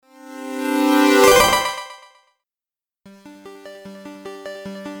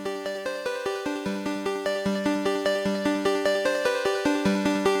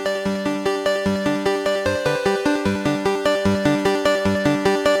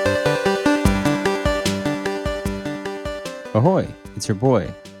Ahoy, it's your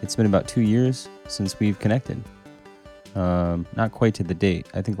boy. It's been about 2 years since we've connected. Not quite to the date.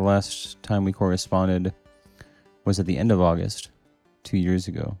 I think the last time we corresponded was at the end of August, 2 years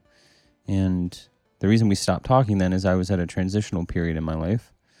ago. And the reason we stopped talking then is I was at a transitional period in my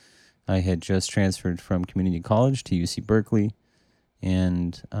life. I had just transferred from community college to UC Berkeley,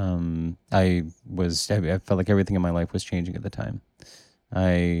 and I felt like everything in my life was changing at the time.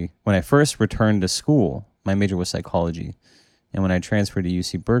 When I first returned to school, my major was psychology. And when I transferred to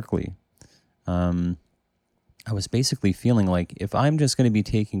UC Berkeley, I was basically feeling like if I'm just going to be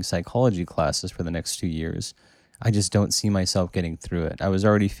taking psychology classes for the next 2 years, I just don't see myself getting through it. I was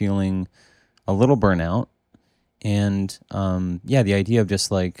already feeling a little burnout. And the idea of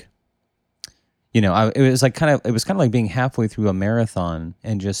just like, it was kind of like being halfway through a marathon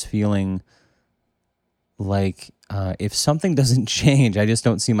and just feeling like if something doesn't change, I just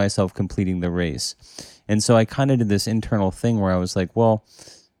don't see myself completing the race. And so I kind of did this internal thing where I was like, well,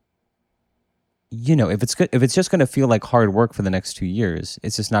 if it's just going to feel like hard work for the next 2 years,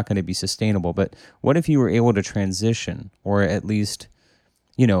 it's just not going to be sustainable. But what if you were able to transition, or at least,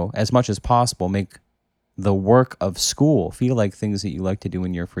 as much as possible, make the work of school feel like things that you like to do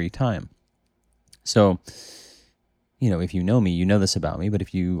in your free time? So, if you know me, you know this about me, but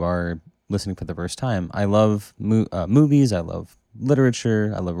if you are listening for the first time, I love movies, I love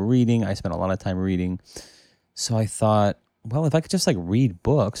literature, I love reading, I spend a lot of time reading. So I thought, well, if I could just like read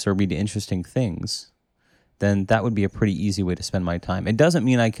books or read interesting things, then that would be a pretty easy way to spend my time. It doesn't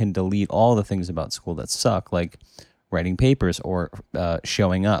mean I can delete all the things about school that suck, like writing papers or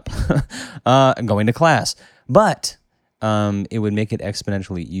showing up and going to class, but it would make it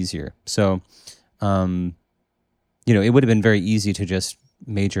exponentially easier. So, it would have been very easy to just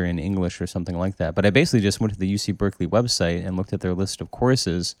major in English or something like that. But I basically just went to the UC Berkeley website and looked at their list of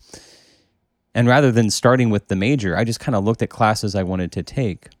courses. And rather than starting with the major, I just kind of looked at classes I wanted to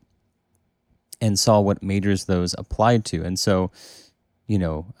take and saw what majors those applied to. And so,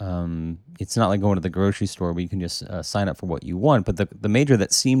 it's not like going to the grocery store where you can just sign up for what you want. But the major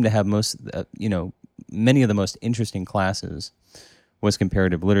that seemed to have many of the most interesting classes was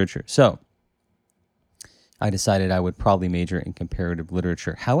comparative literature. So I decided I would probably major in comparative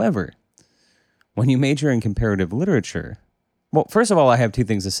literature. However, when you major in comparative literature, well, first of all, I have two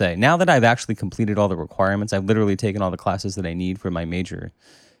things to say. Now that I've actually completed all the requirements, I've literally taken all the classes that I need for my major,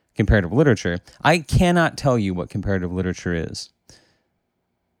 comparative literature, I cannot tell you what comparative literature is.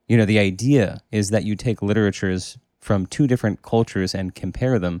 The idea is that you take literatures from two different cultures and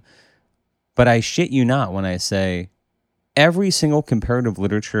compare them, but I shit you not when I say every single comparative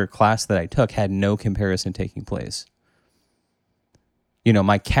literature class that I took had no comparison taking place.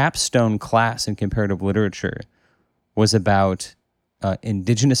 My capstone class in comparative literature was about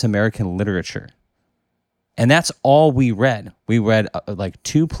indigenous American literature. And that's all we read. We read like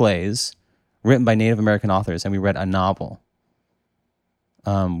 2 plays written by Native American authors, and we read a novel.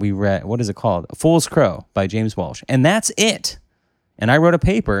 We read, what is it called? Fool's Crow by James Welsh. And that's it. And I wrote a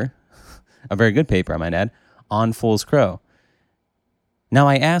paper, a very good paper, I might add, on Fool's Crow. Now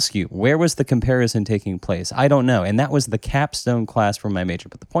I ask you, where was the comparison taking place? I don't know. And that was the capstone class for my major.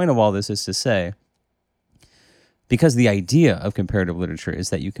 But the point of all this is to say, because the idea of comparative literature is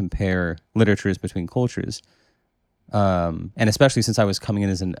that you compare literatures between cultures, and especially since I was coming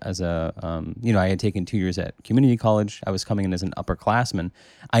in I had taken 2 years at community college, I was coming in as an upperclassman,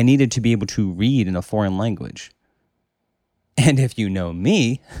 I needed to be able to read in a foreign language. And if you know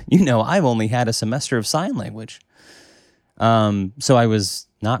me, I've only had a semester of sign language. So I was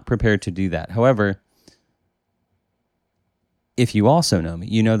not prepared to do that. However, if you also know me,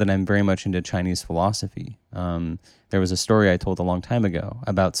 you know that I'm very much into Chinese philosophy. There was a story I told a long time ago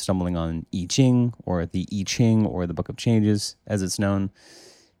about stumbling on I Ching, or the I Ching, or the Book of Changes, as it's known,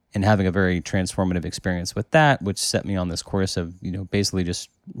 and having a very transformative experience with that, which set me on this course of, basically just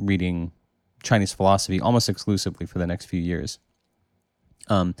reading Chinese philosophy almost exclusively for the next few years.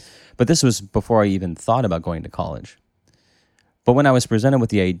 But this was before I even thought about going to college. But when I was presented with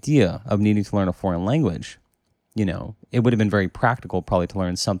the idea of needing to learn a foreign language, it would have been very practical probably to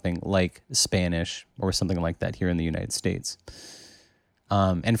learn something like Spanish or something like that here in the United States.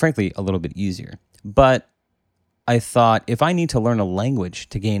 And frankly, a little bit easier. But I thought, if I need to learn a language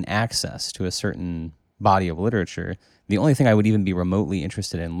to gain access to a certain body of literature, the only thing I would even be remotely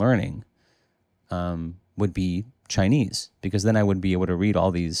interested in learning would be Chinese, because then I would be able to read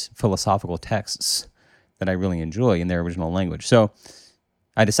all these philosophical texts that I really enjoy in their original language. So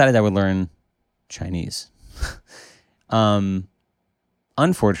I decided I would learn Chinese.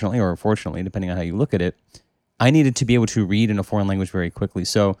 Unfortunately, or fortunately, depending on how you look at it, I needed to be able to read in a foreign language very quickly.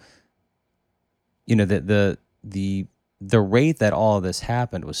 So, the the rate that all of this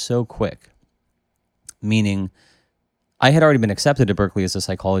happened was so quick, meaning I had already been accepted to Berkeley as a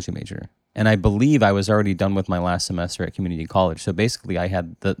psychology major. And I believe I was already done with my last semester at community college. So basically I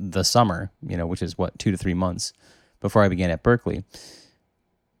had the summer, which is 2 to 3 months before I began at Berkeley.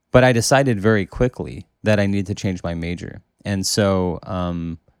 But I decided very quickly that I needed to change my major. And so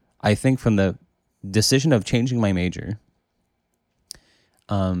I think from the decision of changing my major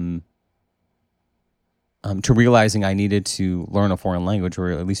to realizing I needed to learn a foreign language,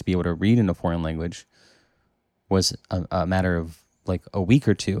 or at least be able to read in a foreign language, was a matter of like a week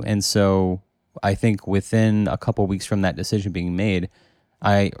or two. And so I think within a couple of weeks from that decision being made,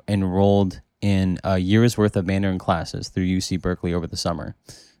 I enrolled in a year's worth of Mandarin classes through UC Berkeley over the summer.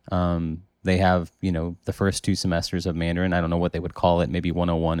 They have, the first 2 semesters of Mandarin. I don't know what they would call it, maybe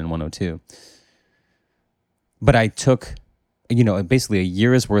 101 and 102. But I took, basically a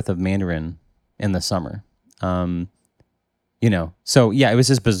year's worth of Mandarin in the summer. So yeah, it was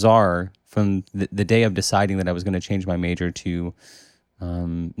just bizarre from the day of deciding that I was going to change my major to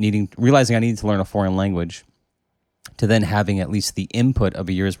realizing I needed to learn a foreign language, to then having at least the input of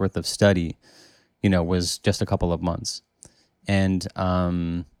a year's worth of study, was just a couple of months. And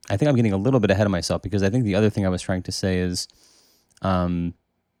I think I'm getting a little bit ahead of myself, because I think the other thing I was trying to say is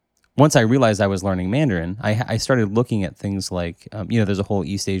once I realized I was learning Mandarin, I started looking at things like, there's a whole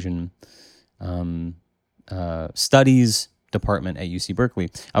East Asian studies department at UC Berkeley.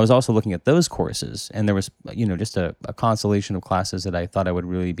 I was also looking at those courses, and there was, just a constellation of classes that I thought I would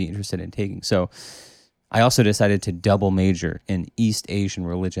really be interested in taking. So I also decided to double major in East Asian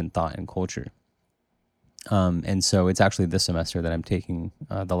religion, thought, and culture. And so it's actually this semester that I'm taking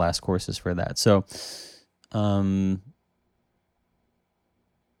the last courses for that. So,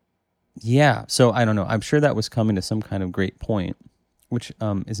 yeah, so I don't know. I'm sure that was coming to some kind of great point, which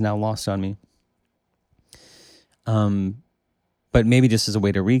is now lost on me. But maybe just as a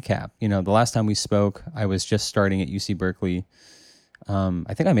way to recap, the last time we spoke, I was just starting at UC Berkeley.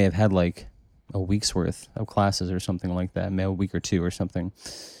 I think I may have had like a week's worth of classes or something like that, maybe a week or 2 or something.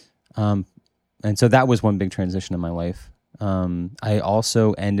 And so that was one big transition in my life. I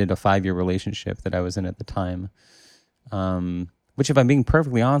also ended a 5-year relationship that I was in at the time, which, if I'm being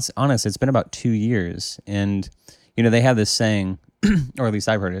perfectly honest, it's been about 2 years. And, they have this saying, or at least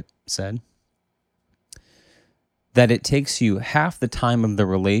I've heard it said, that it takes you half the time of the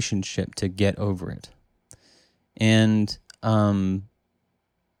relationship to get over it. And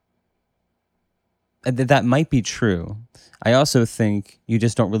that might be true. I also think you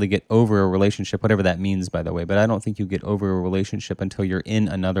just don't really get over a relationship, whatever that means, by the way, but I don't think you get over a relationship until you're in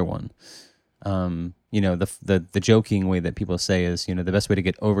another one. The joking way that people say is, the best way to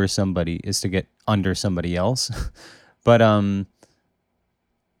get over somebody is to get under somebody else. But,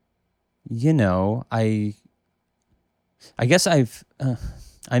 I guess I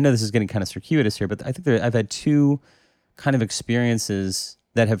know this is getting kind of circuitous here, but I think I've had 2 kind of experiences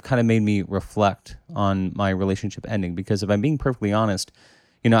that have kind of made me reflect on my relationship ending. Because if I'm being perfectly honest,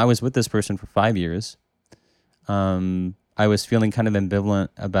 I was with this person for 5 years. I was feeling kind of ambivalent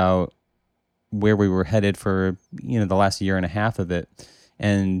about where we were headed for, the last year and a half of it.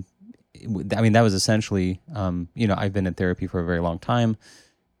 And I mean, that was essentially, I've been in therapy for a very long time.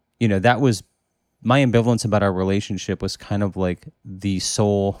 That was my ambivalence about our relationship was kind of like the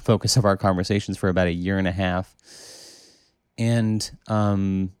sole focus of our conversations for about a year and a half. And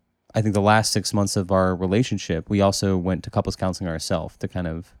I think the last 6 months of our relationship, we also went to couples counseling ourselves to kind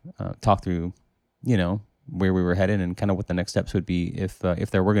of talk through, where we were headed and kind of what the next steps would be if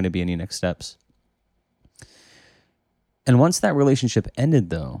there were going to be any next steps. And once that relationship ended,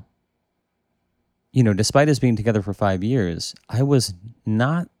 though, despite us being together for 5 years, I was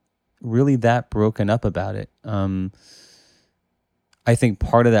not really that broken up about it. I think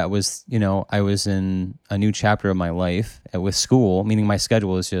part of that was, I was in a new chapter of my life with school, meaning my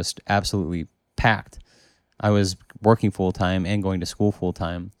schedule was just absolutely packed. I was working full time and going to school full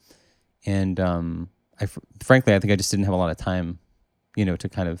time. And frankly, I think I just didn't have a lot of time, to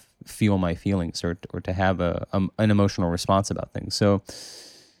kind of feel my feelings or to have an emotional response about things. So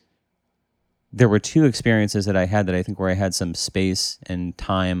there were 2 experiences that I had that I think where I had some space and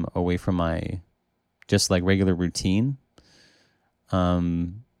time away from my just like regular routine,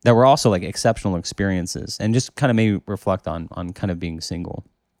 that were also like exceptional experiences and just kind of made me reflect on kind of being single.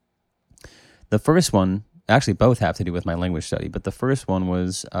 The first one, actually both have to do with my language study, but the first one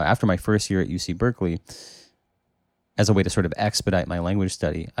was after my first year at UC Berkeley. As a way to sort of expedite my language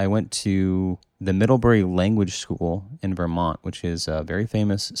study, I went to the Middlebury Language School in Vermont, which is a very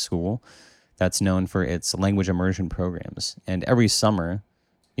famous school that's known for its language immersion programs. And every summer,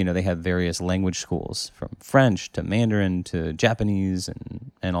 They have various language schools from French to Mandarin to Japanese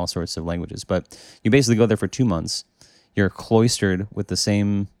and all sorts of languages. But you basically go there for 2 months. You're cloistered with the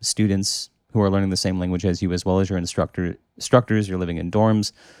same students who are learning the same language as you, as well as your instructors. You're living in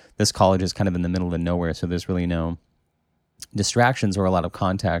dorms. This college is kind of in the middle of nowhere, so there's really no distractions or a lot of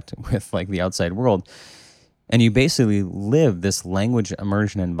contact with like the outside world. And you basically live this language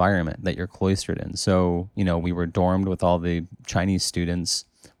immersion environment that you're cloistered in. So, we were dormed with all the Chinese students.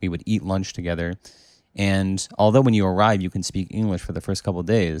 We would eat lunch together. And although when you arrive, you can speak English for the first couple of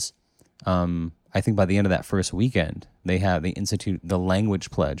days, I think by the end of that first weekend, they institute the language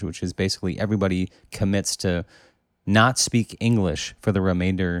pledge, which is basically everybody commits to not speak English for the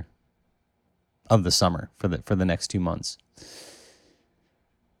remainder of the summer, for the next 2 months.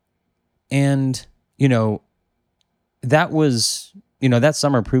 And, that was, that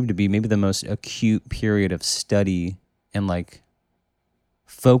summer proved to be maybe the most acute period of study and like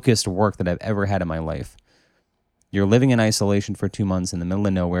focused work that I've ever had in my life. You're living in isolation for 2 months in the middle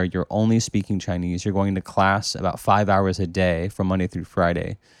of nowhere. You're only speaking Chinese. You're going to class about 5 hours a day from Monday through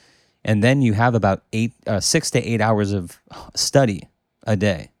Friday. And then you have about 6 to 8 hours of study a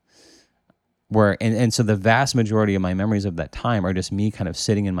day. And so the vast majority of my memories of that time are just me kind of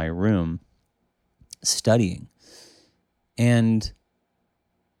sitting in my room studying. And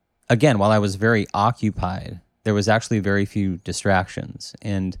again, while I was very occupied, there was actually very few distractions.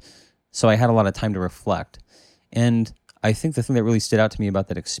 And so I had a lot of time to reflect. And I think the thing that really stood out to me about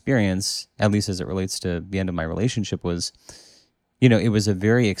that experience, at least as it relates to the end of my relationship, was, it was a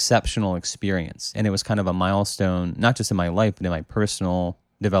very exceptional experience. And it was kind of a milestone, not just in my life, but in my personal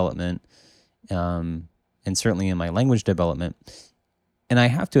development, and certainly in my language development. And I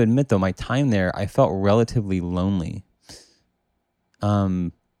have to admit, though, my time there, I felt relatively lonely.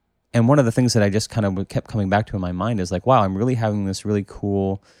 And one of the things that I just kind of kept coming back to in my mind is like, wow, I'm really having this really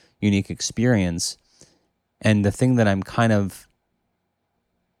cool, unique experience. And the thing that I'm kind of,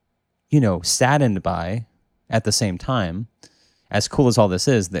 saddened by at the same time, as cool as all this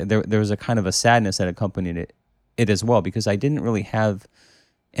is, there was a kind of a sadness that accompanied it as well, because I didn't really have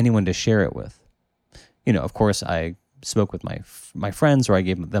anyone to share it with. Of course, I spoke with my friends, or I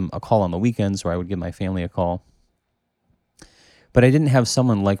gave them a call on the weekends, or I would give my family a call. But I didn't have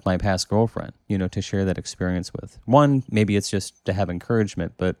someone like my past girlfriend, to share that experience with. One, maybe it's just to have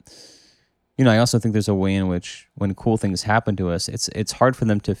encouragement, but, I also think there's a way in which when cool things happen to us, it's hard for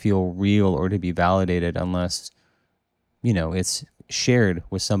them to feel real or to be validated unless, it's shared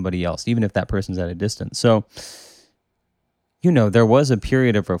with somebody else, even if that person's at a distance. So, there was a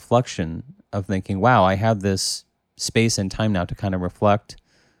period of reflection of thinking, wow, I have this space and time now to kind of reflect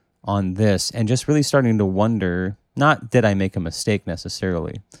on this, and just really starting to wonder, not did I make a mistake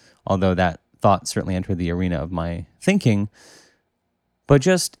necessarily, although that thought certainly entered the arena of my thinking, but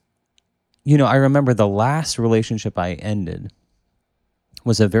just, I remember the last relationship I ended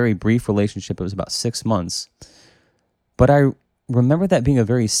was a very brief relationship. It was about 6 months, but I remember that being a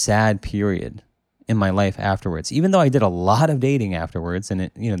very sad period in my life afterwards, even though I did a lot of dating afterwards,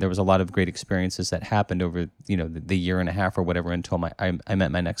 and there was a lot of great experiences that happened over, the year and a half or whatever until I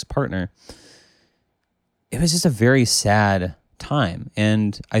met my next partner. It was just a very sad time.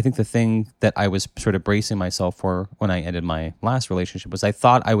 And I think the thing that I was sort of bracing myself for when I ended my last relationship was I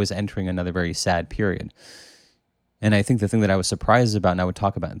thought I was entering another very sad period. And I think the thing that I was surprised about, and I would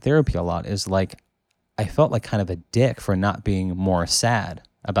talk about in therapy a lot, is like, I felt like kind of a dick for not being more sad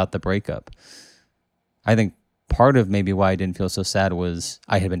about the breakup. I think part of maybe why I didn't feel so sad was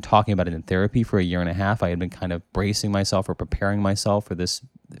I had been talking about it in therapy for a year and a half. I had been kind of bracing myself or preparing myself for this,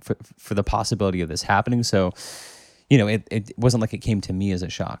 for the possibility of this happening. So, it wasn't like it came to me as a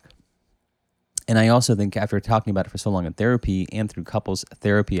shock. And I also think after talking about it for so long in therapy and through couples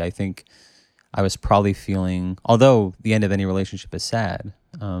therapy, I think I was probably feeling, although the end of any relationship is sad,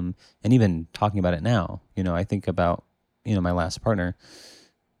 and even talking about it now, I think about, my last partner,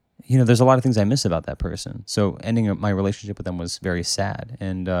 there's a lot of things I miss about that person. So ending my relationship with them was very sad.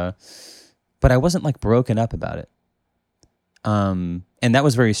 And, but I wasn't like broken up about it. And that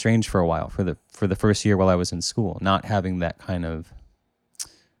was very strange for a while, for the first year while I was in school. Not having that kind of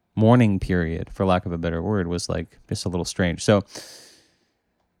mourning period, for lack of a better word, was like just a little strange. So,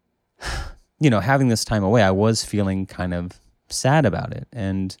 having this time away, I was feeling kind of sad about it.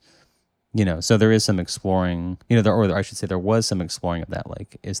 And, so there is some exploring, or I should say there was some exploring of that.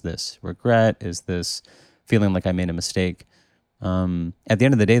 Like, is this regret? Is this feeling like I made a mistake? At the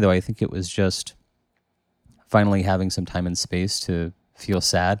end of the day, though, I think it was just finally having some time and space to feel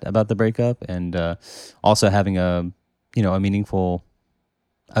sad about the breakup, and also having a meaningful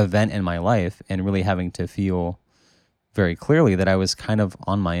event in my life, and really having to feel very clearly that I was kind of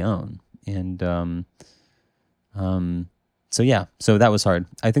on my own. And so yeah, so that was hard.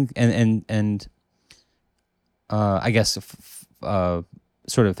 I think, and I guess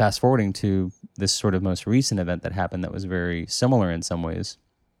sort of fast forwarding to this sort of most recent event that happened that was very similar in some ways.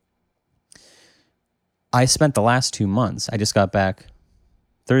 I spent the last 2 months, I just got back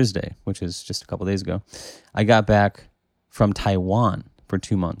Thursday, which is just a couple days ago. I got back from Taiwan for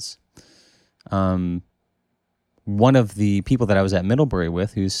 2 months. One of the people that I was at Middlebury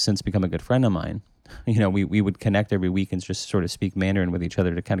with, who's since become a good friend of mine, we would connect every week and just sort of speak Mandarin with each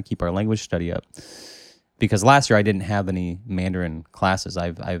other to kind of keep our language study up. Because last year I didn't have any Mandarin classes.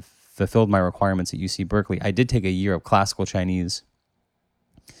 I've fulfilled my requirements at UC Berkeley. I did take a year of classical Chinese,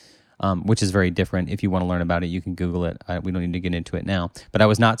 which is very different. If you want to learn about it, you can Google it. We don't need to get into it now. But I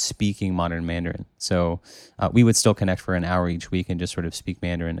was not speaking modern Mandarin. So we would still connect for an hour each week and just sort of speak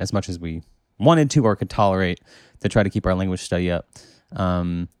Mandarin as much as we wanted to or could tolerate to try to keep our language study up.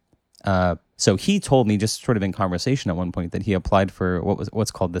 So he told me just sort of in conversation at one point that he applied for what's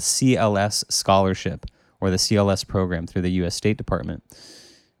called the CLS scholarship, or the CLS program through the U.S. State Department,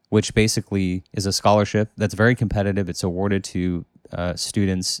 which basically is a scholarship that's very competitive. It's awarded to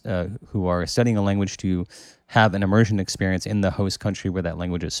students who are studying a language to have an immersion experience in the host country where that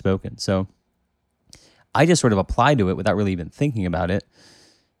language is spoken. So I just sort of applied to it without really even thinking about it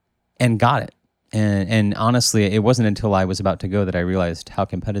and got it. And honestly, it wasn't until I was about to go that I realized how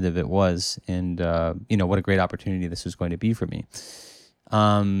competitive it was and, what a great opportunity this was going to be for me.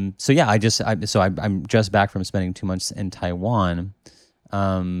 So yeah, I'm just back from spending 2 months in Taiwan.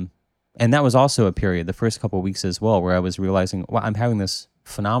 And that was also a period, the first couple of weeks as well, where I was realizing, wow, I'm having this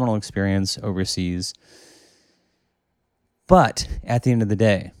phenomenal experience overseas. But at the end of the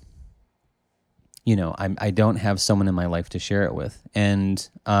day, I don't have someone in my life to share it with. And,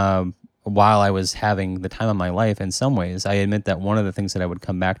 while I was having the time of my life, in some ways, I admit that one of the things that I would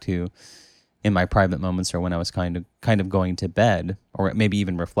come back to in my private moments or when I was kind of going to bed, or maybe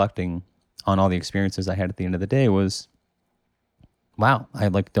even reflecting on all the experiences I had at the end of the day, was, wow, I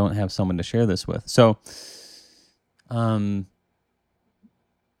don't have someone to share this with. So, in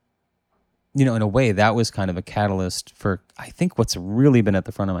a way, that was kind of a catalyst for, I think, what's really been at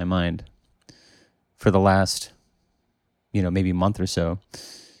the front of my mind for the last, maybe month or so.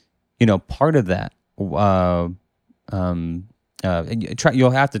 Part of that, you'll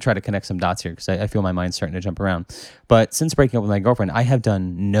have to try to connect some dots here because I feel my mind's starting to jump around. But since breaking up with my girlfriend, I have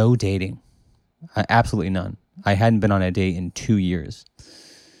done no dating, absolutely none. I hadn't been on a date in 2 years.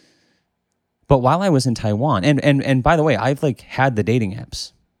 But while I was in Taiwan, and by the way, I've had the dating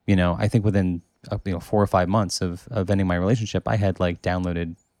apps. I think within 4 or 5 months of ending my relationship, I had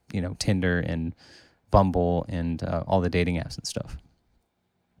downloaded Tinder and Bumble and all the dating apps and stuff.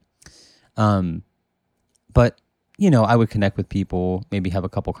 But I would connect with people, maybe have a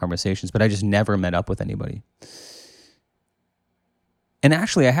couple conversations, but I just never met up with anybody. And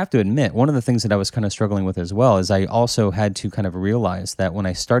actually, I have to admit, one of the things that I was kind of struggling with as well is I also had to kind of realize that when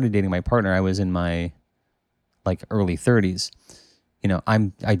I started dating my partner, I was in my early 30s.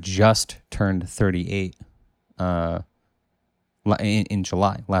 I just turned 38 in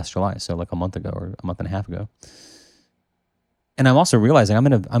last July, so a month ago or a month and a half ago. And I'm also realizing I'm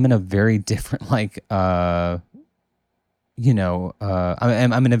in a very different I'm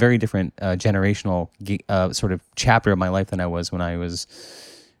in a very different generational sort of chapter of my life than I was when I was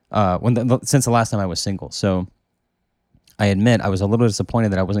since the last time I was single. So I admit I was a little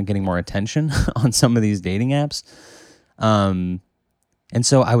disappointed that I wasn't getting more attention on some of these dating apps. And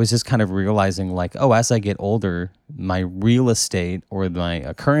so I was just kind of realizing as I get older, my real estate or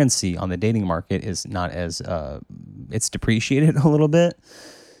my currency on the dating market is not as, it's depreciated a little bit.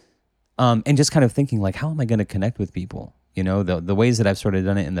 And just kind of thinking how am I going to connect with people? The ways that I've sort of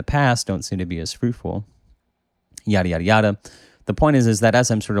done it in the past don't seem to be as fruitful, yada, yada, yada. The point is that as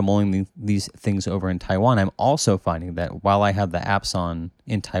I'm sort of mulling these things over in Taiwan, I'm also finding that while I have the apps on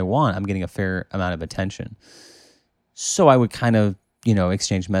in Taiwan, I'm getting a fair amount of attention. So I would kind of,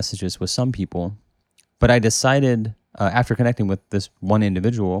 exchange messages with some people. But I decided after connecting with this one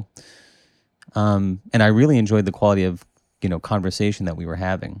individual, and I really enjoyed the quality of, conversation that we were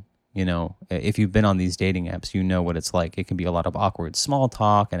having. If you've been on these dating apps, you know what it's like. It can be a lot of awkward small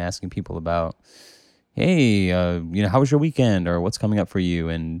talk and asking people about, hey, how was your weekend or what's coming up for you?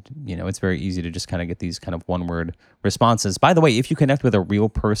 And, it's very easy to just kind of get these kind of one-word responses. By the way, if you connect with a real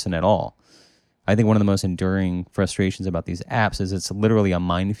person at all, I think one of the most enduring frustrations about these apps is it's literally a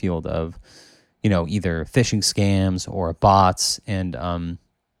minefield of, either phishing scams or bots. And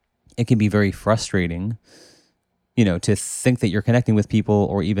it can be very frustrating, to think that you're connecting with people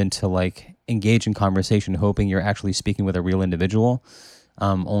or even to engage in conversation hoping you're actually speaking with a real individual,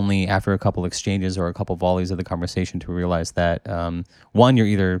 only after a couple exchanges or a couple volleys of the conversation to realize that, one, you're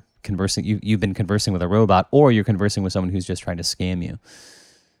either you've been conversing with a robot, or you're conversing with someone who's just trying to scam you.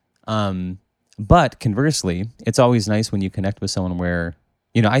 But conversely, it's always nice when you connect with someone where,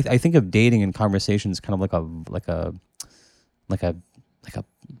 I think of dating and conversations kind of like a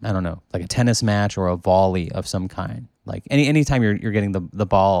I don't know, like a tennis match or a volley of some kind. Like anytime you're getting the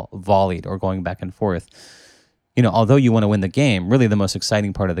ball volleyed or going back and forth, although you want to win the game, really the most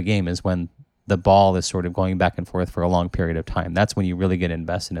exciting part of the game is when the ball is sort of going back and forth for a long period of time. That's when you really get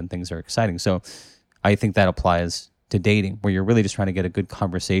invested and things are exciting. So I think that applies to dating, where you're really just trying to get a good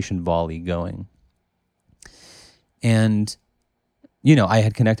conversation volley going. And, I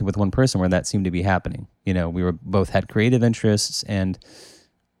had connected with one person where that seemed to be happening. We were both had creative interests, and,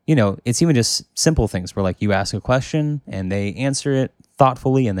 it's even just simple things where, like, you ask a question and they answer it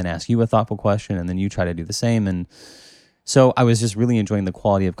thoughtfully and then ask you a thoughtful question and then you try to do the same. And so I was just really enjoying the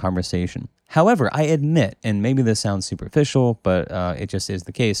quality of conversation. However, I admit, and maybe this sounds superficial, but it just is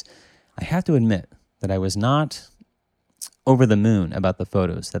the case, I have to admit that I was not over the moon about the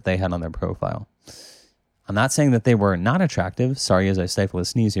photos that they had on their profile. I'm not saying that they were not attractive. Sorry as I stifle a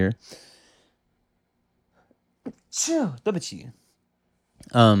sneeze here. Excuse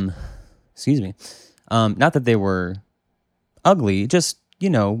me. Not that they were ugly, just,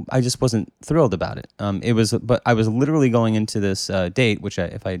 I just wasn't thrilled about it. But I was literally going into this date, which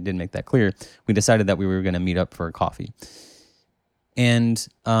if I didn't make that clear, we decided that we were going to meet up for a coffee. And,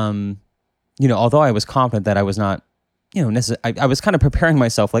 although I was confident that I was not, I was kind of preparing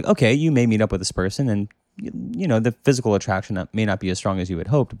myself like, okay, you may meet up with this person and, the physical attraction may not be as strong as you had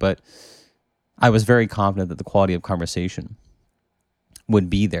hoped, but I was very confident that the quality of conversation would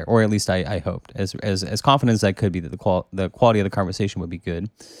be there, or at least I hoped, as confident as I could be that the quality of the conversation would be good.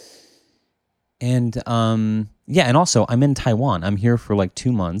 And and also I'm in Taiwan. I'm here for like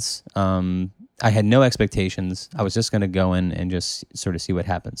 2 months. I had no expectations. I was just going to go in and just sort of see what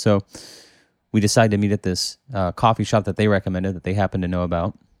happened. So we decided to meet at this coffee shop that they recommended, that they happened to know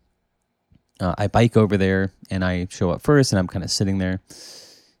about. I bike over there and I show up first, and I'm kind of sitting there.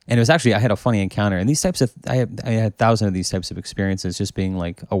 And it was actually, I had a funny encounter. And these types of, I had 1,000 of these types of experiences just being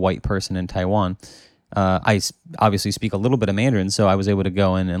like a white person in Taiwan. I obviously speak a little bit of Mandarin, so I was able to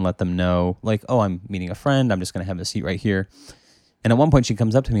go in and let them know, like, oh, I'm meeting a friend. I'm just going to have a seat right here. And at one point she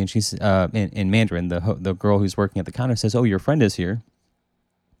comes up to me and she's, in Mandarin, the girl who's working at the counter says, oh, your friend is here.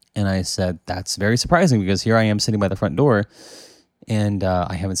 And I said, that's very surprising because here I am sitting by the front door and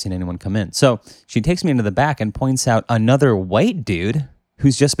I haven't seen anyone come in. So she takes me into the back and points out another white dude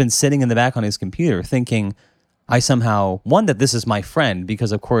who's just been sitting in the back on his computer thinking I somehow, one, that this is my friend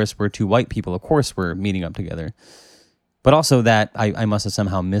because, of course, we're two white people. Of course, we're meeting up together. But also that I must have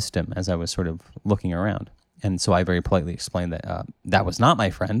somehow missed him as I was sort of looking around. And so I very politely explained that that was not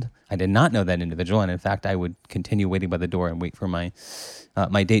my friend. I did not know that individual. And in fact, I would continue waiting by the door and wait for my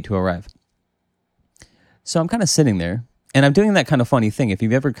date to arrive. So I'm kind of sitting there. And I'm doing that kind of funny thing. If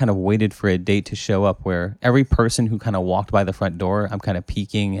you've ever kind of waited for a date to show up where every person who kind of walked by the front door, I'm kind of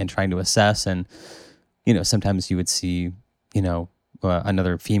peeking and trying to assess. And, sometimes you would see,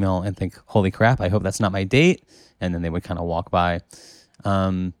 another female and think, holy crap, I hope that's not my date. And then they would kind of walk by.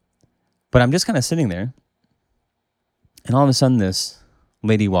 But I'm just kind of sitting there. And all of a sudden this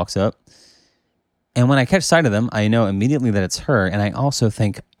lady walks up. And when I catch sight of them, I know immediately that it's her. And I also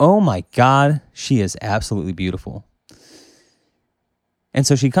think, oh my God, she is absolutely beautiful. And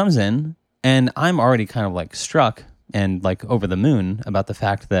so she comes in, and I'm already kind of like struck and like over the moon about the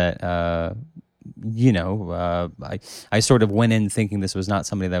fact that, I sort of went in thinking this was not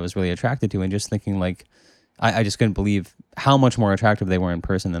somebody that I was really attracted to, and just thinking like, I just couldn't believe how much more attractive they were in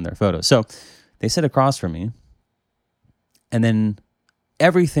person than their photos. So they sit across from me, and then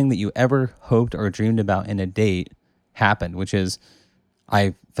everything that you ever hoped or dreamed about in a date happened, which is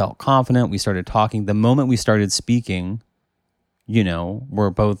I felt confident. We started talking. The moment we started speaking, we're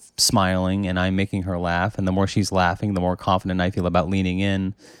both smiling and I'm making her laugh. And the more she's laughing, the more confident I feel about leaning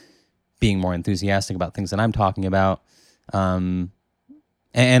in, being more enthusiastic about things that I'm talking about. And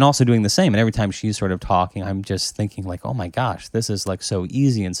also doing the same. And every time she's sort of talking, I'm just thinking like, oh my gosh, this is like so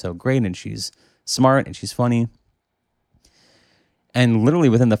easy and so great. And she's smart and she's funny. And literally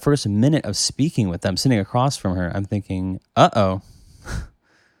within the first minute of speaking with them, sitting across from her, I'm thinking, uh-oh,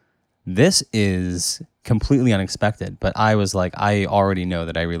 this is completely unexpected. But I was like, I already know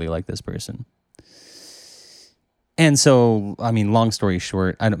that I really like this person. And so, I mean, long story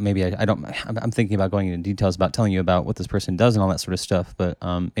short, I'm thinking about going into details about telling you about what this person does and all that sort of stuff. But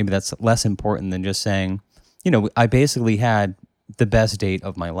maybe that's less important than just saying, I basically had the best date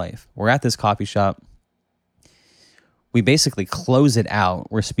of my life. We're at this coffee shop. We basically close it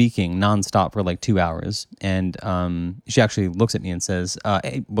out. We're speaking nonstop for like 2 hours. And she actually looks at me and says,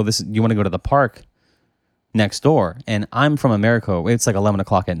 hey, well, you want to go to the park next door? And I'm from America. It's like 11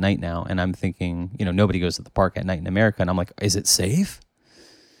 o'clock at night now. And I'm thinking, nobody goes to the park at night in America. And I'm like, is it safe?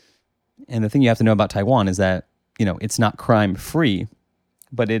 And the thing you have to know about Taiwan is that, it's not crime free,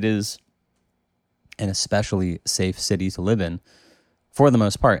 but it is an especially safe city to live in for the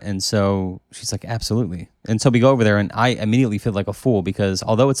most part. And so she's like, absolutely. And so we go over there, and I immediately feel like a fool because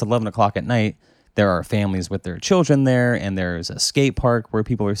although it's 11 o'clock at night, there are families with their children there, and there's a skate park where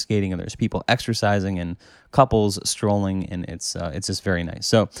people are skating, and there's people exercising and couples strolling, and it's just very nice.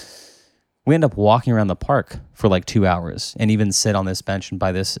 So we end up walking around the park for like 2 hours and even sit on this bench and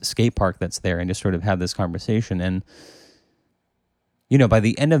by this skate park that's there and just sort of have this conversation. And, by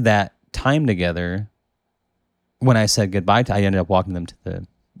the end of that time together, when I said goodbye I ended up walking them to the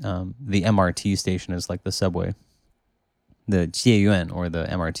MRT station, is like the subway. The Jieyuan, or the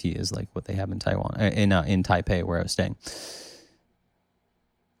MRT, is like what they have in Taiwan, in Taipei, where I was staying.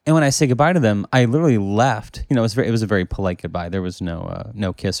 And when I say goodbye to them, I literally left. It was a very polite goodbye. There was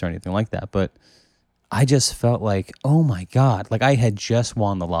no kiss or anything like that. But I just felt like, oh my God, like I had just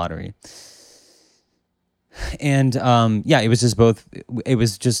won the lottery. And it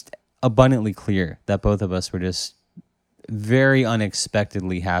was just abundantly clear that both of us were just very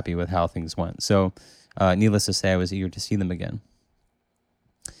unexpectedly happy with how things went. So needless to say, I was eager to see them again.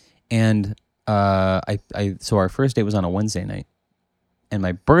 And so our first date was on a Wednesday night, and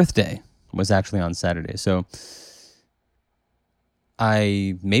my birthday was actually on Saturday. So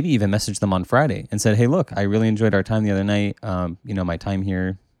I maybe even messaged them on Friday and said, hey, look, I really enjoyed our time the other night. My time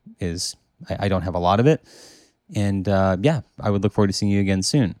here is, I don't have a lot of it. And I would look forward to seeing you again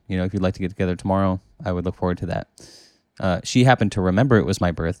soon. If you'd like to get together tomorrow, I would look forward to that. She happened to remember it was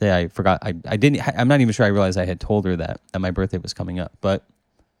my birthday. I forgot. I'm not even sure I realized I had told her that my birthday was coming up. But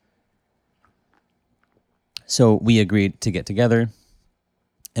so we agreed to get together.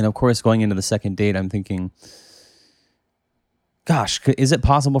 And of course, going into the second date, I'm thinking, gosh, is it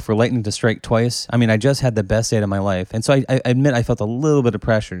possible for lightning to strike twice? I mean, I just had the best date of my life. And so I admit I felt a little bit of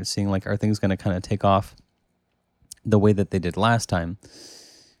pressure, seeing like, are things going to kind of take off the way that they did last time?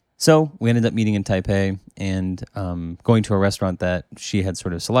 So we ended up meeting in Taipei and going to a restaurant that she had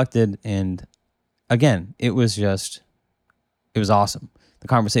sort of selected. And again, it was awesome. The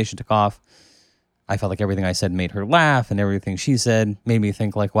conversation took off. I felt like everything I said made her laugh, and everything she said made me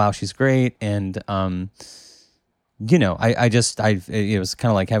think like, wow, she's great. And, it was kind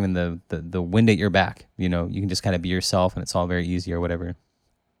of like having the wind at your back. You can just kind of be yourself, and it's all very easy or whatever.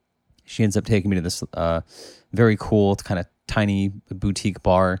 She ends up taking me to this very cool kind of tiny boutique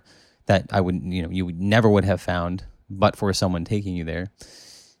bar that you would never have found but for someone taking you there.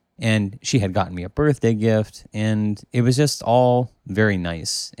 And she had gotten me a birthday gift, and it was just all very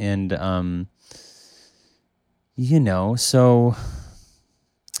nice. And, so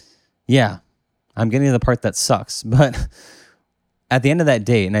yeah, I'm getting to the part that sucks. But at the end of that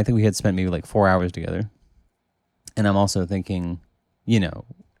date, and I think we had spent maybe like 4 hours together, and I'm also thinking,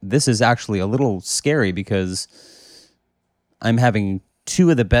 this is actually a little scary because I'm having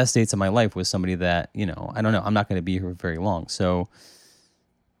two of the best dates of my life with somebody that, I don't know, I'm not going to be here for very long. So,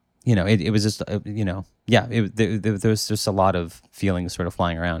 it was just, there was just a lot of feelings sort of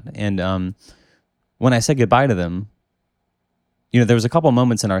flying around. And when I said goodbye to them, there was a couple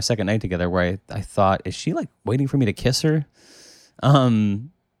moments in our second night together where I thought, is she like waiting for me to kiss her?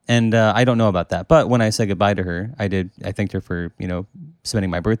 And I don't know about that. But when I said goodbye to her, I thanked her for,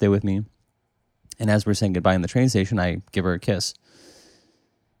 spending my birthday with me. And as we're saying goodbye in the train station, I give her a kiss.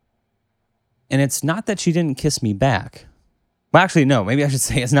 And it's not that she didn't kiss me back. Well, actually, no, maybe I should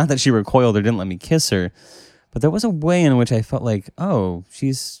say it's not that she recoiled or didn't let me kiss her. But there was a way in which I felt like, oh,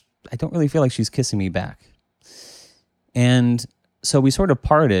 I don't really feel like she's kissing me back. And so we sort of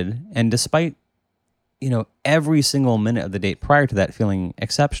parted. And despite, every single minute of the date prior to that feeling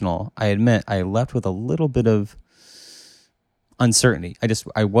exceptional, I admit I left with a little bit of uncertainty.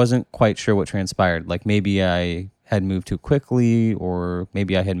 I wasn't quite sure what transpired. Like maybe I had moved too quickly, or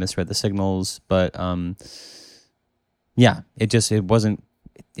maybe I had misread the signals. But it wasn't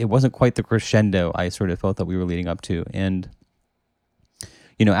quite the crescendo I sort of felt that we were leading up to. And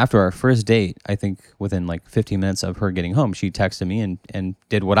after our first date, I think within like 15 minutes of her getting home, she texted me and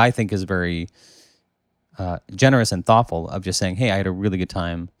did what I think is very generous and thoughtful, of just saying, hey, I had a really good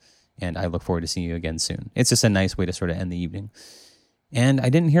time, and I look forward to seeing you again soon. It's just a nice way to sort of end the evening. And I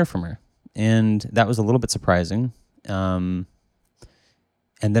didn't hear from her, and that was a little bit surprising. And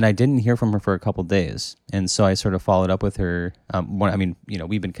And then I didn't hear from her for a couple days. And so I sort of followed up with her.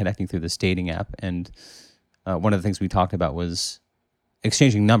 We've been connecting through this dating app. And one of the things we talked about was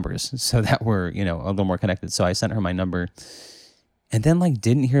exchanging numbers so that we're, a little more connected. So I sent her my number and then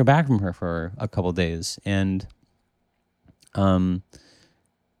didn't hear back from her for a couple days. And,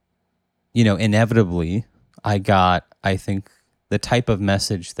 inevitably I got, I think, the type of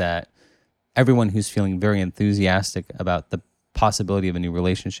message that everyone who's feeling very enthusiastic about the possibility of a new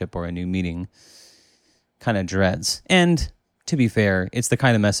relationship or a new meeting kind of dreads. And to be fair, it's the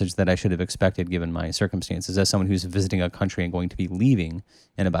kind of message that I should have expected given my circumstances as someone who's visiting a country and going to be leaving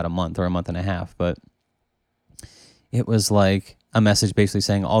in about a month or a month and a half. But it was like a message basically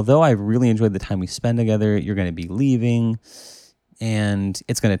saying, although I really enjoyed the time we spend together, you're going to be leaving. And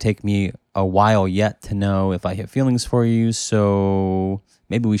it's going to take me a while yet to know if I have feelings for you. So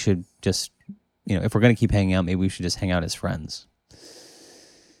maybe we should just, if we're going to keep hanging out, maybe we should just hang out as friends.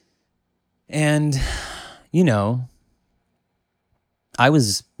 And, I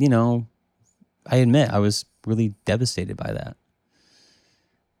was, I admit I was really devastated by that.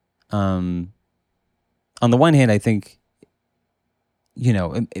 On the one hand, I think,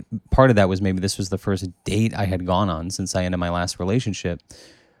 part of that was maybe this was the first date I had gone on since I ended my last relationship.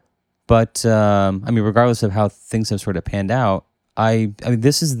 But, regardless of how things have sort of panned out,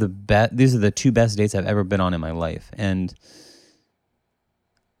 these are the two best dates I've ever been on in my life. And,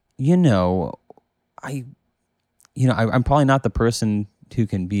 I'm probably not the person who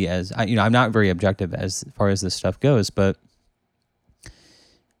can be I'm not very objective as far as this stuff goes, but,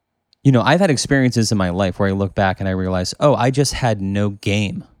 I've had experiences in my life where I look back and I realize, oh, I just had no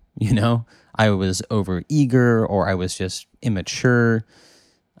game, I was over eager or I was just immature.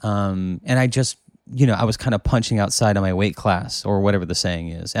 And I just, I was kind of punching outside of my weight class or whatever the saying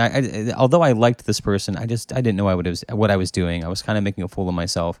is. And although I liked this person, I didn't know what I was doing. I was kind of making a fool of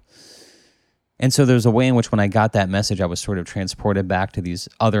myself. And so there's a way in which when I got that message, I was sort of transported back to these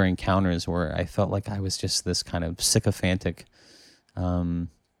other encounters where I felt like I was just this kind of sycophantic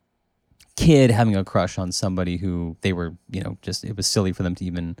kid having a crush on somebody who they were, it was silly for them to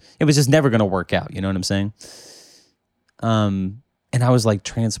even, it was just never going to work out. You know what I'm saying? And I was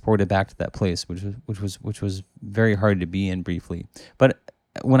transported back to that place, which was very hard to be in briefly. But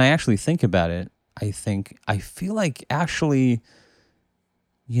when I actually think about it, I feel like actually,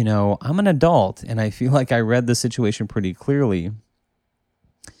 I'm an adult and I feel like I read the situation pretty clearly.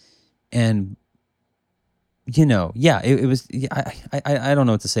 And, it was, I don't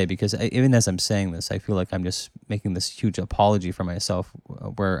know what to say because even as I'm saying this, I feel like I'm just making this huge apology for myself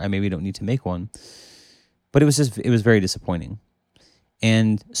where I maybe don't need to make one. But it was very disappointing.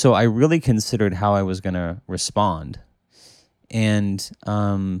 And so I really considered how I was going to respond. And,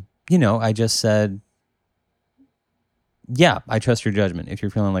 I just said, yeah, I trust your judgment. If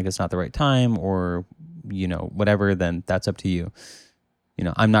you're feeling like it's not the right time or, whatever, then that's up to you.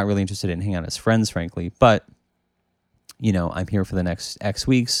 I'm not really interested in hanging out as friends, frankly, but, I'm here for the next X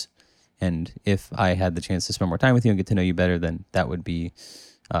weeks. And if I had the chance to spend more time with you and get to know you better, then that would be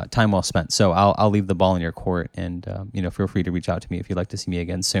time well spent. So I'll leave the ball in your court and, feel free to reach out to me if you'd like to see me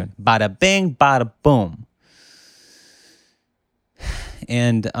again soon. Bada bing, bada boom.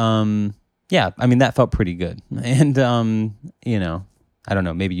 And, that felt pretty good. And, I don't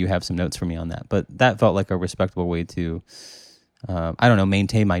know, maybe you have some notes for me on that, but that felt like a respectable way to,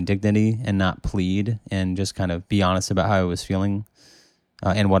 maintain my dignity and not plead and just kind of be honest about how I was feeling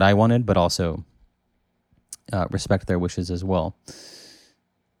and what I wanted, but also respect their wishes as well.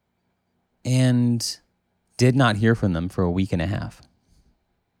 And did not hear from them for a week and a half.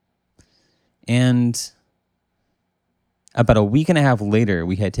 And about a week and a half later,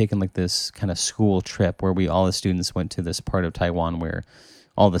 we had taken this kind of school trip where all the students went to this part of Taiwan where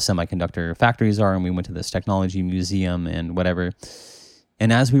all the semiconductor factories are, and we went to this technology museum and whatever.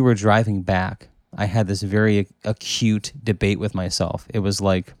 And as we were driving back, I had this very acute debate with myself. It was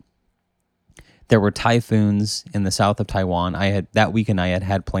like there were typhoons in the south of Taiwan. That weekend I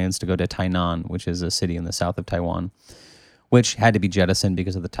had plans to go to Tainan, which is a city in the south of Taiwan, which had to be jettisoned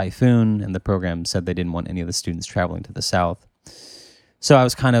because of the typhoon, and the program said they didn't want any of the students traveling to the south. So I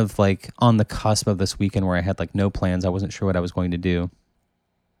was kind of on the cusp of this weekend where I had no plans. I wasn't sure what I was going to do.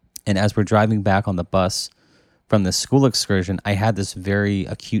 And as we're driving back on the bus from the school excursion, I had this very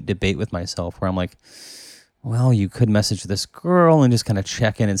acute debate with myself where I'm like, well, you could message this girl and just kind of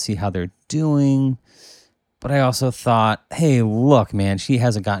check in and see how they're doing. But I also thought, hey, look, man, she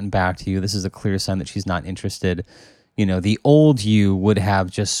hasn't gotten back to you. This is a clear sign that she's not interested. The old you would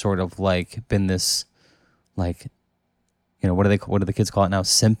have just sort of been this, what do the kids call it now?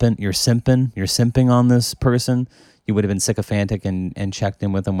 Simping. You're simping on this person. you would have been sycophantic and checked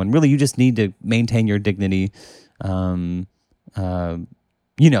in with them, when really you just need to maintain your dignity. Just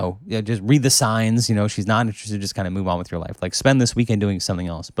read the signs. She's not interested, just kind of move on with your life. Like, spend this weekend doing something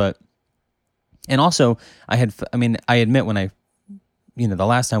else. And also, I admit, when the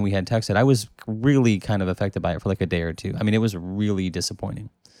last time we had texted, I was really kind of affected by it for like a day or two. It was really disappointing.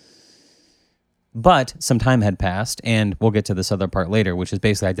 But some time had passed, and we'll get to this other part later, which is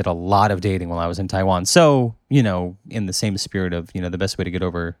basically I did a lot of dating while I was in Taiwan. So, in the same spirit of, the best way to get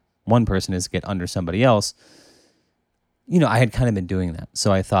over one person is get under somebody else, I had kind of been doing that.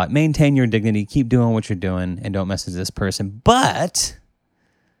 So I thought, maintain your dignity, keep doing what you're doing, and don't message this person. But,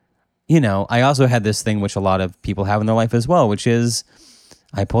 I also had this thing which a lot of people have in their life as well, which is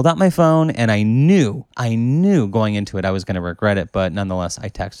I pulled out my phone, and I knew going into it I was going to regret it, but nonetheless I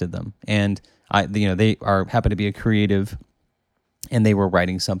texted them. And they happen to be a creative, and they were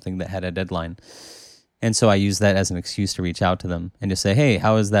writing something that had a deadline. And so I used that as an excuse to reach out to them and just say, hey,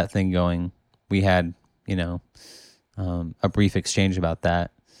 how is that thing going? We had, a brief exchange about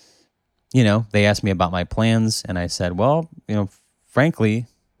that. They asked me about my plans, and I said, well, frankly,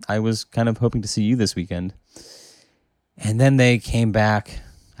 I was kind of hoping to see you this weekend. And then they came back,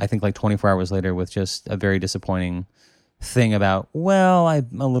 I think like 24 hours later, with just a very disappointing thing about, well,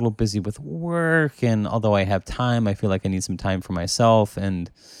 I'm a little busy with work, and although I have time, I feel like I need some time for myself.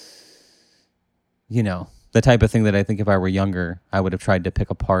 And, the type of thing that I think if I were younger, I would have tried to pick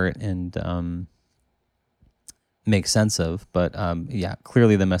apart and make sense of. But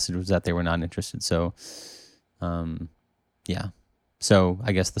clearly the message was that they were not interested. So, So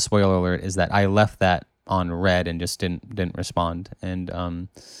I guess the spoiler alert is that I left that on red and just didn't respond. And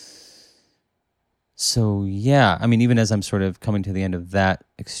even as I'm sort of coming to the end of that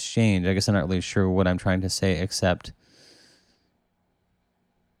exchange, I guess I'm not really sure what I'm trying to say, except,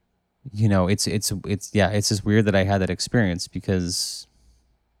 it's just weird that I had that experience, because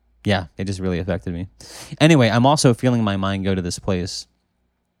it just really affected me. Anyway, I'm also feeling my mind go to this place,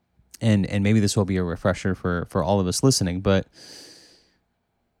 and maybe this will be a refresher for all of us listening, but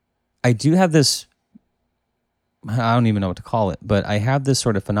I do have this, I don't even know what to call it, but I have this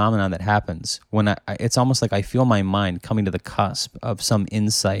sort of phenomenon that happens when it's almost like I feel my mind coming to the cusp of some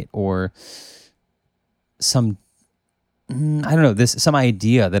insight or some, some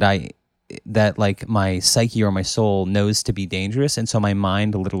idea that like my psyche or my soul knows to be dangerous. And so my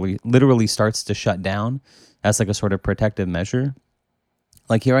mind literally starts to shut down as like a sort of protective measure.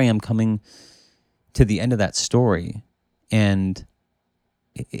 Like, here I am coming to the end of that story, and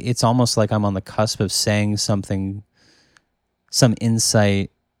it's almost like I'm on the cusp of saying something, some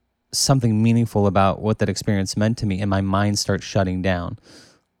insight, something meaningful about what that experience meant to me, and my mind starts shutting down.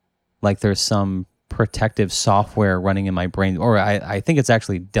 Like there's some protective software running in my brain, or I think it's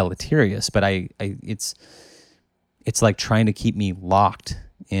actually deleterious, but it's like trying to keep me locked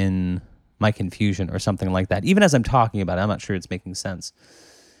in my confusion or something like that. Even as I'm talking about it, I'm not sure it's making sense.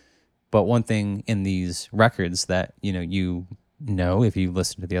 But one thing in these records that, if you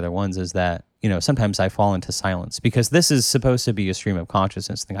listen to the other ones, is that, sometimes I fall into silence, because this is supposed to be a stream of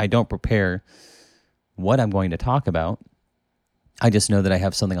consciousness thing. I don't prepare what I'm going to talk about. I just know that I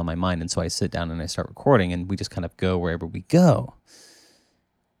have something on my mind, and so I sit down and I start recording, and we just kind of go wherever we go.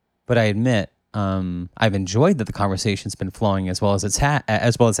 But I admit, I've enjoyed that the conversation's been flowing as well as it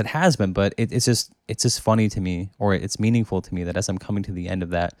has been. But it's just funny to me, or it's meaningful to me, that as I'm coming to the end of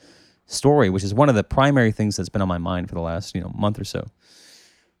that story, which is one of the primary things that's been on my mind for the last month or so,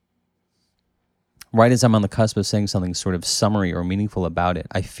 right as I'm on the cusp of saying something sort of summary or meaningful about it,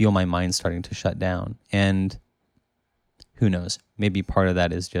 I feel my mind starting to shut down. And who knows, maybe part of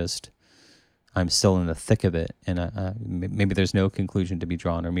that is just I'm still in the thick of it, and maybe there's no conclusion to be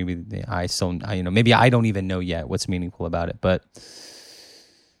drawn, or maybe maybe I don't even know yet what's meaningful about it. But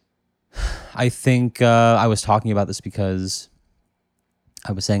I think I was talking about this because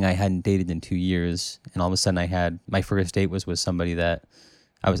I was saying I hadn't dated in 2 years, and all of a sudden my first date was with somebody that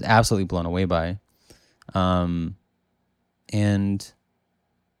I was absolutely blown away by. And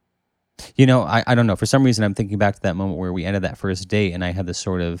I don't know, for some reason I'm thinking back to that moment where we ended that first date, and I had this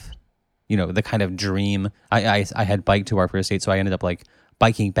sort of, the kind of dream. I had biked to our first date, so I ended up like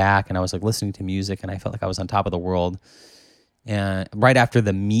biking back, and I was like listening to music, and I felt like I was on top of the world. And right after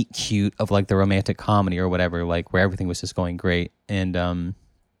the meet cute of like the romantic comedy or whatever, like where everything was just going great. And I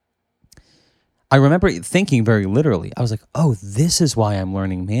remember thinking very literally, I was like, oh, this is why I'm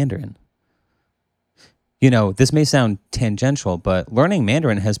learning Mandarin. This may sound tangential, but learning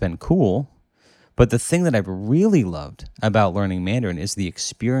Mandarin has been cool. But the thing that I've really loved about learning Mandarin is the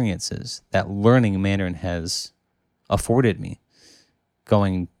experiences that learning Mandarin has afforded me.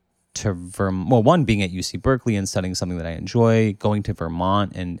 Going to well, one, being at UC Berkeley and studying something that I enjoy, going to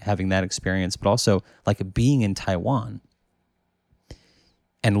Vermont and having that experience, but also like being in Taiwan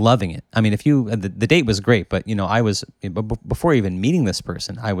and loving it. I mean, the date was great, but I was, before even meeting this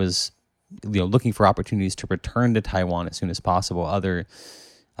person, I was, looking for opportunities to return to Taiwan as soon as possible. Other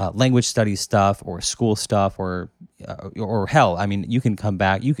language study stuff or school stuff or hell, I mean, you can come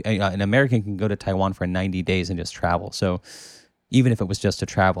back. An American can go to Taiwan for 90 days and just travel. So even if it was just to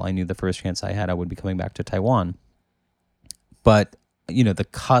travel, I knew the first chance I had, I would be coming back to Taiwan. But, the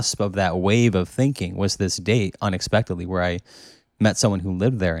cusp of that wave of thinking was this date unexpectedly where I met someone who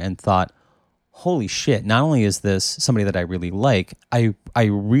lived there and thought, holy shit, not only is this somebody that I really like, I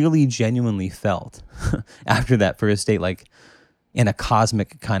really genuinely felt after that first date, like in a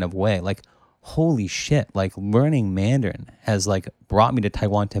cosmic kind of way, like, holy shit, like learning Mandarin has like brought me to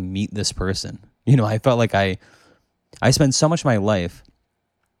Taiwan to meet this person. I felt like I spent so much of my life,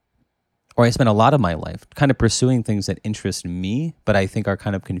 or I spent a lot of my life kind of pursuing things that interest me, but I think are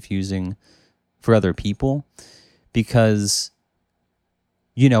kind of confusing for other people because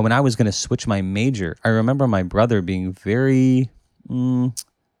when I was going to switch my major, I remember my brother being very kind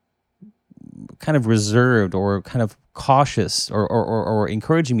of reserved or kind of cautious or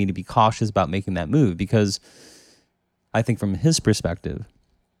encouraging me to be cautious about making that move because I think from his perspective,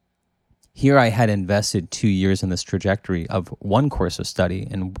 here I had invested 2 years in this trajectory of one course of study.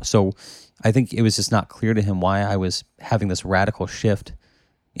 And so I think it was just not clear to him why I was having this radical shift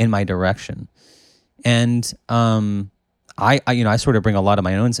in my direction. And I sort of bring a lot of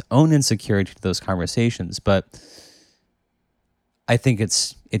my own insecurity to those conversations, but I think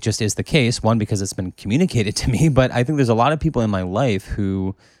it just is the case, one, because it's been communicated to me, but I think there's a lot of people in my life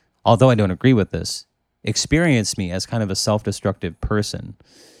who, although I don't agree with this, experience me as kind of a self-destructive person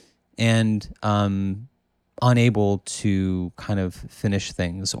and unable to kind of finish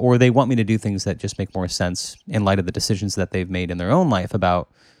things, or they want me to do things that just make more sense in light of the decisions that they've made in their own life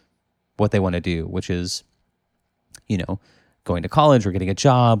about what they want to do, which is going to college or getting a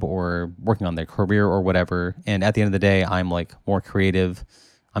job or working on their career or whatever. And at the end of the day, I'm like more creative.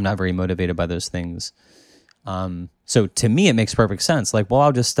 I'm not very motivated by those things. So to me, it makes perfect sense. Like, well,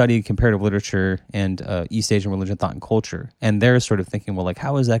 I'll just study comparative literature and East Asian religion, thought, and culture. And they're sort of thinking, well, like,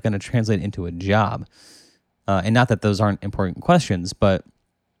 how is that going to translate into a job? And not that those aren't important questions, but,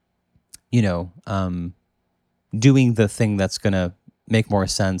 doing the thing that's going to make more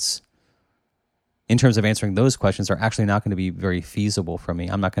sense in terms of answering those questions are actually not going to be very feasible for me.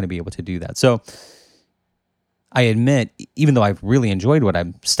 I'm not going to be able to do that. So I admit, even though I've really enjoyed what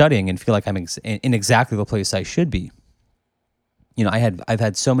I'm studying and feel like I'm in exactly the place I should be, I've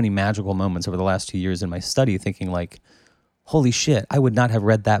had so many magical moments over the last 2 years in my study thinking like, holy shit, I would not have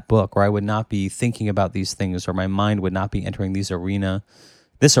read that book, or I would not be thinking about these things, or my mind would not be entering this arena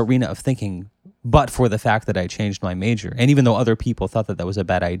of thinking, but for the fact that I changed my major. And even though other people thought that was a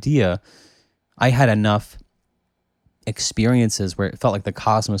bad idea, I had enough experiences where it felt like the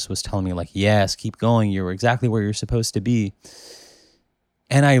cosmos was telling me like, yes, keep going. You're exactly where you're supposed to be.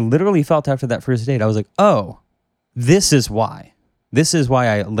 And I literally felt after that first date, I was like, oh, this is why. This is why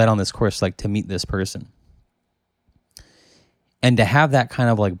I led on this course, like to meet this person. And to have that kind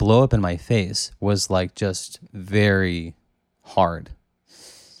of like blow up in my face was like just very hard.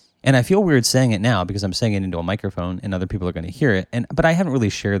 And I feel weird saying it now because I'm saying it into a microphone and other people are going to hear it. But I haven't really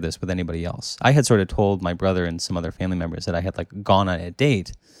shared this with anybody else. I had sort of told my brother and some other family members that I had like gone on a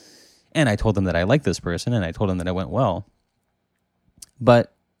date, and I told them that I liked this person and I told them that it went well.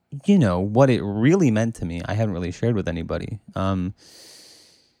 But what it really meant to me, I haven't really shared with anybody.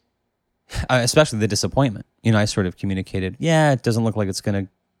 Especially the disappointment. I sort of communicated, yeah, it doesn't look like it's going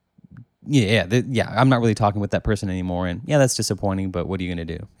to, I'm not really talking with that person anymore. And yeah, that's disappointing, but what are you going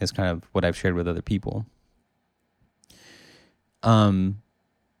to do? It's kind of what I've shared with other people. And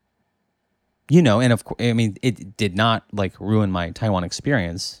of course, I mean, it did not like ruin my Taiwan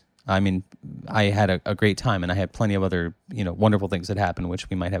experience. I mean, I had a great time and I had plenty of other, wonderful things that happened, which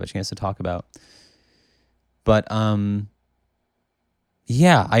we might have a chance to talk about. But,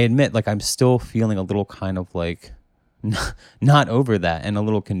 yeah, I admit, like, I'm still feeling a little kind of like not over that and a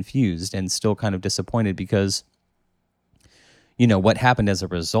little confused and still kind of disappointed because, what happened as a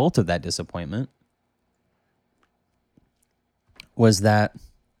result of that disappointment was that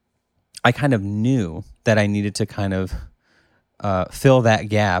I kind of knew that I needed to kind of fill that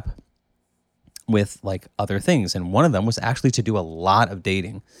gap with like other things. And one of them was actually to do a lot of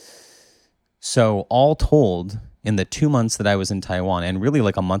dating. So all told, in the 2 months that I was in Taiwan, and really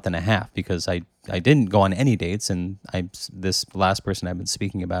like a month and a half, because I didn't go on any dates, and this last person I've been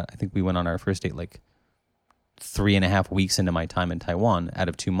speaking about, I think we went on our first date like 3.5 weeks into my time in Taiwan out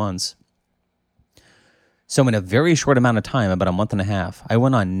of 2 months. So in a very short amount of time, about a month and a half, I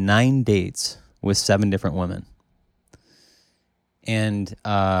went on 9 dates with 7 different women. And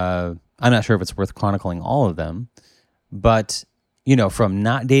I'm not sure if it's worth chronicling all of them, but from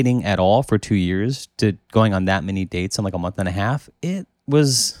not dating at all for 2 years to going on that many dates in like a month and a half, it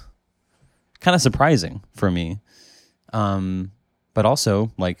was kind of surprising for me. But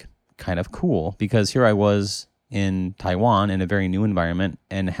also like kind of cool, because here I was in Taiwan in a very new environment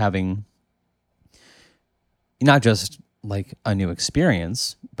and having not just like a new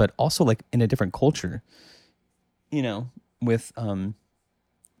experience, but also like in a different culture, with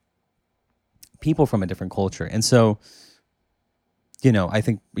people from a different culture. And so, I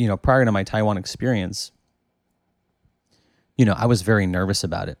think, prior to my Taiwan experience, I was very nervous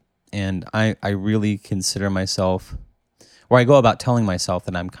about it. And I really consider myself, or I go about telling myself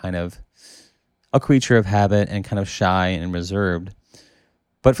that I'm kind of a creature of habit and kind of shy and reserved.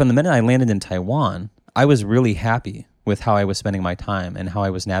 But from the minute I landed in Taiwan, I was really happy with how I was spending my time and how I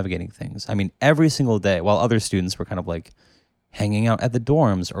was navigating things. I mean, every single day, while other students were kind of like hanging out at the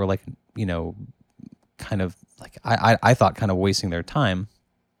dorms or like, kind of like, I thought kind of wasting their time.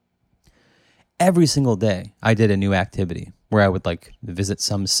 Every single day, I did a new activity where I would like visit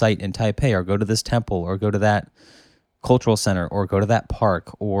some site in Taipei, or go to this temple, or go to that cultural center, or go to that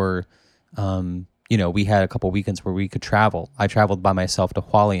park, or, we had a couple weekends where we could travel. I traveled by myself to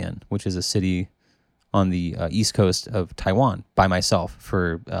Hualien, which is a city on the east coast of Taiwan, by myself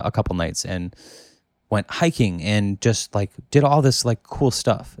for a couple nights, and went hiking and just like did all this like cool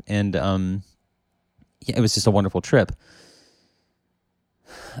stuff. And it was just a wonderful trip.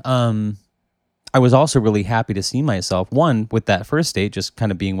 I was also really happy to see myself, one, with that first date, just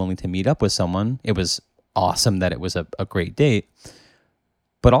kind of being willing to meet up with someone. It was awesome that it was a great date,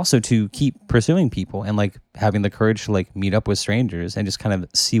 but also to keep pursuing people and like having the courage to like meet up with strangers and just kind of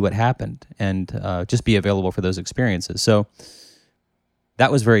see what happened, and just be available for those experiences. So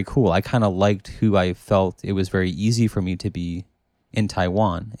that was very cool. I kind of liked who I felt. It was very easy for me to be in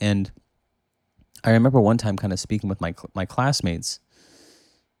Taiwan. And I remember one time kind of speaking with my classmates,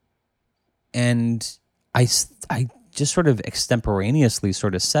 and I just sort of extemporaneously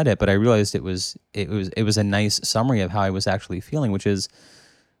sort of said it, but I realized it was a nice summary of how I was actually feeling, which is,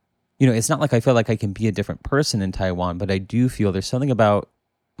 it's not like I feel like I can be a different person in Taiwan, but I do feel there's something about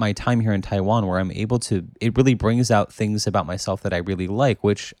my time here in Taiwan where I'm able to, it really brings out things about myself that I really like,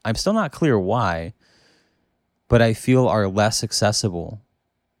 which I'm still not clear why, but I feel are less accessible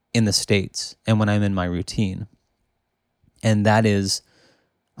in the States and when I'm in my routine. And that is,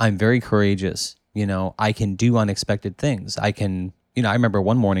 I'm very courageous. I can do unexpected things. I can, I remember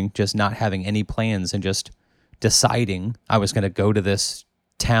one morning just not having any plans and just deciding I was going to go to this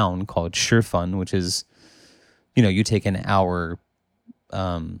town called Shifan, which is, you take an hour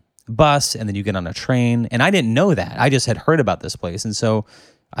bus and then you get on a train. And I didn't know that. I just had heard about this place. And so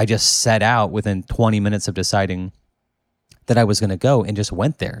I just set out within 20 minutes of deciding that I was going to go, and just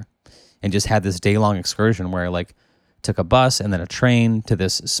went there and just had this day-long excursion where I like took a bus and then a train to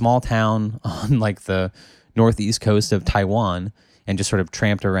this small town on like the northeast coast of Taiwan, and just sort of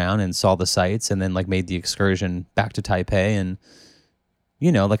tramped around and saw the sights, and then like made the excursion back to Taipei. And,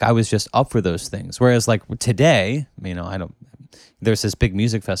 like I was just up for those things. Whereas like today, there's this big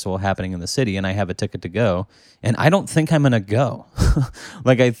music festival happening in the city and I have a ticket to go, and I don't think I'm going to go.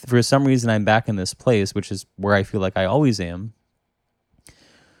 Like for some reason I'm back in this place, which is where I feel like I always am,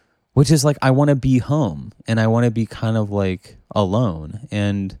 which is like, I want to be home and I want to be kind of like alone.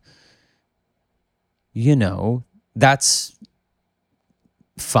 And, that's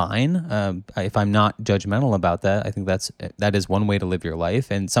fine. If I'm not judgmental about that, I think that is one way to live your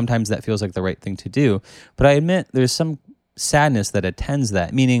life. And sometimes that feels like the right thing to do. But I admit there's some sadness that attends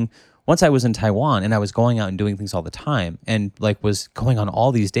that, meaning once I was in Taiwan and I was going out and doing things all the time, and like was going on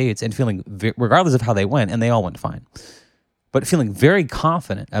all these dates and feeling, regardless of how they went, and they all went fine, but feeling very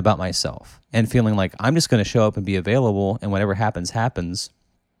confident about myself and feeling like I'm just going to show up and be available, and whatever happens, happens.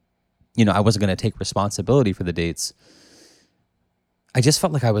 I wasn't going to take responsibility for the dates. I just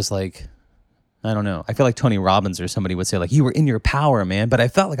felt like I was like, I don't know. I feel like Tony Robbins or somebody would say like, you were in your power, man. But I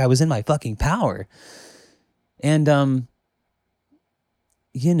felt like I was in my fucking power. And,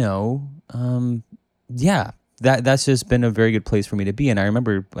 yeah, that's just been a very good place for me to be. And I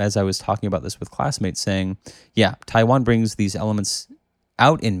remember as I was talking about this with classmates saying, yeah, Taiwan brings these elements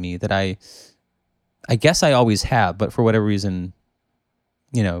out in me that I guess I always have, but for whatever reason,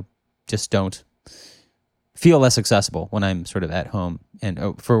 just don't feel less accessible when I'm sort of at home.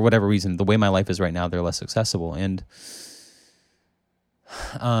 And for whatever reason, the way my life is right now, they're less accessible. And,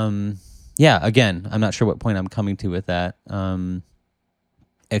 yeah, again, I'm not sure what point I'm coming to with that,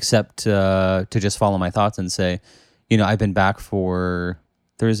 except to just follow my thoughts and say, I've been back for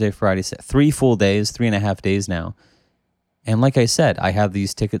Thursday, Friday, 3 full days, 3.5 days now. And like I said, I have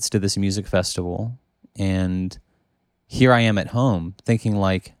these tickets to this music festival, and here I am at home thinking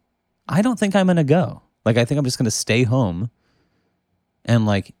like, I don't think I'm going to go. Like, I think I'm just going to stay home and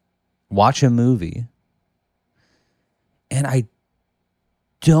like watch a movie. And I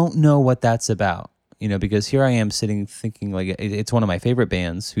don't know what that's about, because here I am sitting thinking like it's one of my favorite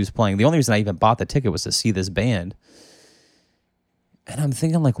bands who's playing. The only reason I even bought the ticket was to see this band. And I'm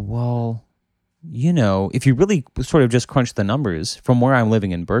thinking like, well, if you really sort of just crunch the numbers from where I'm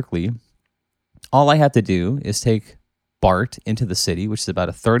living in Berkeley, all I have to do is take BART into the city, which is about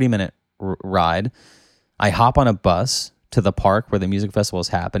a 30-minute ride. I hop on a bus to the park where the music festival is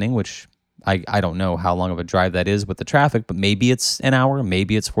happening, which I don't know how long of a drive that is with the traffic, but maybe it's an hour,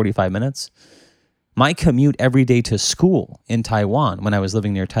 maybe it's 45 minutes. My commute every day to school in Taiwan, when I was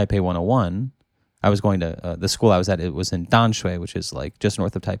living near Taipei 101, I was going to the school I was at, it was in Danshui, which is like just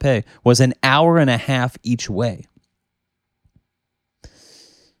north of Taipei, was an hour and a half each way.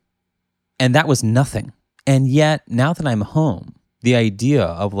 And that was nothing. And yet, now that I'm home, the idea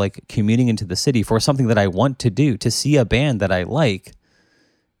of like commuting into the city for something that I want to do, to see a band that I like,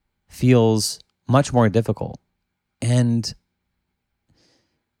 feels much more difficult. And,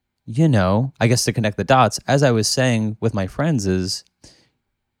 I guess to connect the dots, as I was saying with my friends is,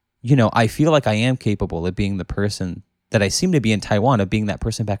 I feel like I am capable of being the person that I seem to be in Taiwan, of being that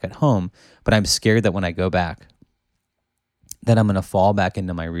person back at home, but I'm scared that when I go back, that I'm going to fall back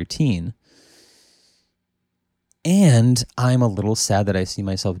into my routine. And I'm a little sad that I see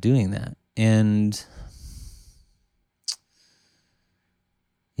myself doing that. And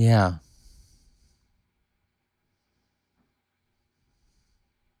yeah.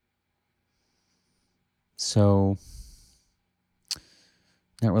 So,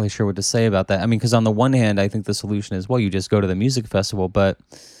 not really sure what to say about that. I mean, because on the one hand, I think the solution is, well, you just go to the music festival, but,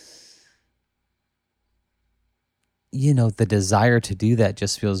 the desire to do that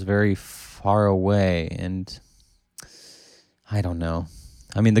just feels very far away, and I don't know.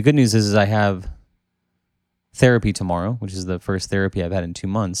 I mean, the good news is I have therapy tomorrow, which is the first therapy I've had in 2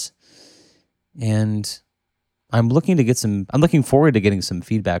 months, and I'm looking forward to getting some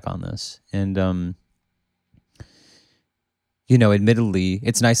feedback on this, and, admittedly,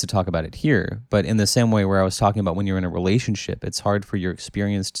 it's nice to talk about it here, but in the same way where I was talking about when you're in a relationship, it's hard for your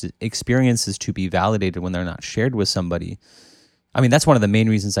experiences to be validated when they're not shared with somebody. I mean, that's one of the main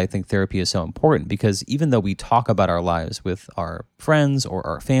reasons I think therapy is so important, because even though we talk about our lives with our friends or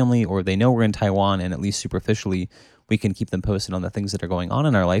our family, or they know we're in Taiwan, and at least superficially, we can keep them posted on the things that are going on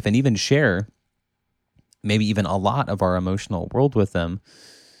in our life and even share maybe even a lot of our emotional world with them.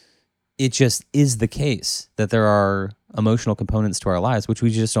 It just is the case that there are emotional components to our lives which we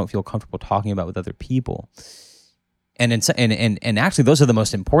just don't feel comfortable talking about with other people, and actually those are the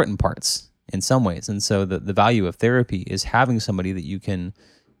most important parts in some ways. And so the value of therapy is having somebody that you can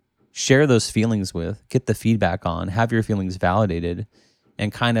share those feelings with, get the feedback on, have your feelings validated,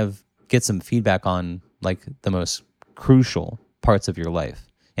 and kind of get some feedback on like the most crucial parts of your life.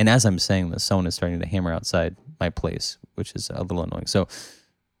 And as I'm saying this, someone is starting to hammer outside my place, which is a little annoying. So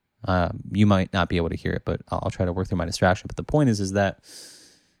you might not be able to hear it, but I'll try to work through my distraction. But the point is that,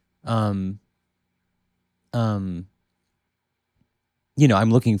 I'm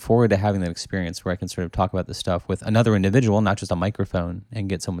looking forward to having that experience where I can sort of talk about this stuff with another individual, not just a microphone, and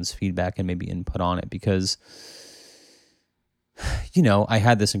get someone's feedback and maybe input on it. Because, I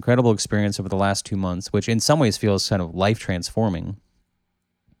had this incredible experience over the last 2 months, which in some ways feels kind of life transforming.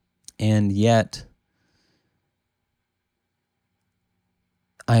 And yet,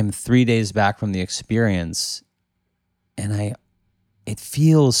 I'm 3 days back from the experience, and it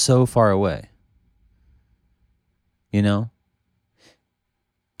feels so far away,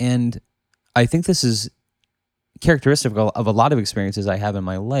 And I think this is characteristic of a lot of experiences I have in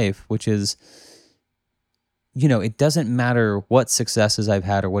my life, which is, it doesn't matter what successes I've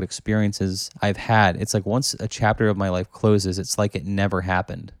had or what experiences I've had. It's like once a chapter of my life closes, it's like it never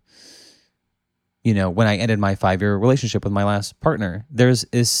happened. When I ended my 5-year relationship with my last partner,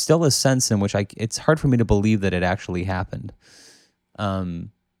 is still a sense in which it's hard for me to believe that it actually happened.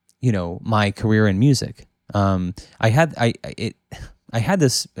 My career in music. I had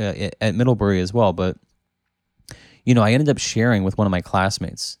this at Middlebury as well, but I ended up sharing with one of my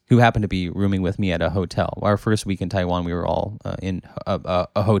classmates who happened to be rooming with me at a hotel. Our first week in Taiwan, we were all in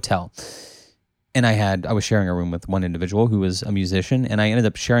a hotel. And I was sharing a room with one individual who was a musician, and I ended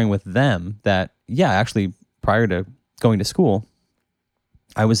up sharing with them that, yeah, actually, prior to going to school,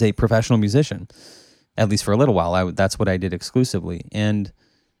 I was a professional musician, at least for a little while. That's what I did exclusively. And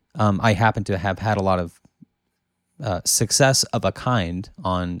I happen to have had a lot of success of a kind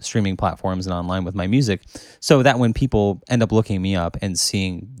on streaming platforms and online with my music, so that when people end up looking me up and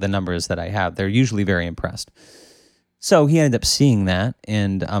seeing the numbers that I have, they're usually very impressed. So he ended up seeing that,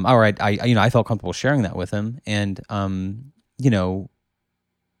 and all right, I felt comfortable sharing that with him, and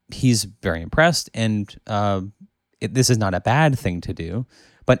he's very impressed, and this is not a bad thing to do,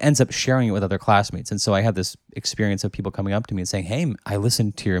 but ends up sharing it with other classmates. And so I had this experience of people coming up to me and saying, "Hey, I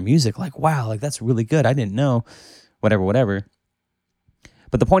listened to your music. Like, wow, like that's really good. I didn't know." Whatever.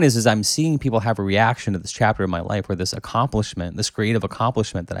 But the point is I'm seeing people have a reaction to this chapter of my life, where this accomplishment, this creative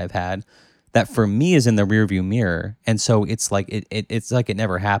accomplishment that I've had, that for me is in the rearview mirror. And so it's like it's like it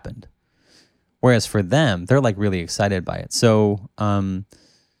never happened. Whereas for them, they're like really excited by it. So I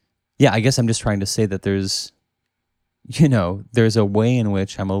guess I'm just trying to say that there's a way in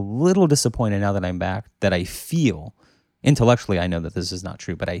which I'm a little disappointed now that I'm back, that I feel intellectually, I know that this is not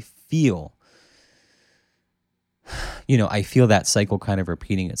true, but I feel that cycle kind of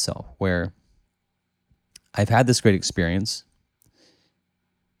repeating itself, where I've had this great experience.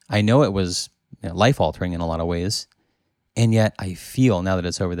 I know it was life-altering in a lot of ways, and yet I feel now that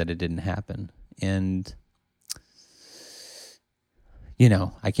it's over that it didn't happen. And,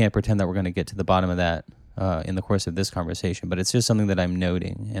 I can't pretend that we're going to get to the bottom of that in the course of this conversation, but it's just something that I'm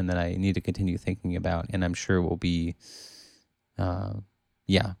noting and that I need to continue thinking about, and I'm sure will be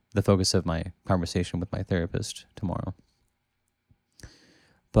the focus of my conversation with my therapist tomorrow.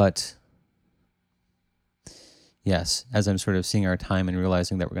 But yes, as I'm sort of seeing our time and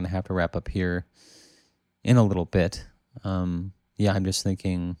realizing that we're going to have to wrap up here in a little bit, I'm just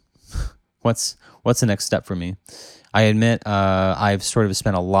thinking, what's the next step for me? I admit I've sort of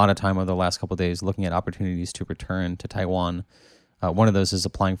spent a lot of time over the last couple of days looking at opportunities to return to Taiwan. One of those is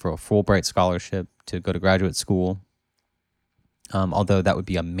applying for a Fulbright scholarship to go to graduate school. Although that would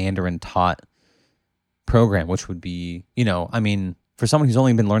be a Mandarin taught program, which would be, for someone who's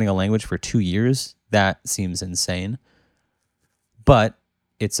only been learning a language for 2 years, that seems insane. But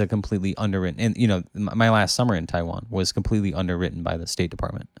it's a completely underwritten, and my last summer in Taiwan was completely underwritten by the State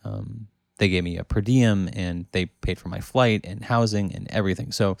Department. They gave me a per diem, and they paid for my flight and housing and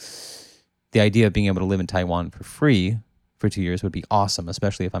everything. So the idea of being able to live in Taiwan for free for 2 years would be awesome,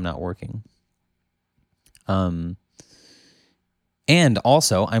 especially if I'm not working. And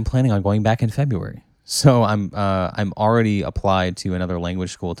also, I'm planning on going back in February. So I'm already applied to another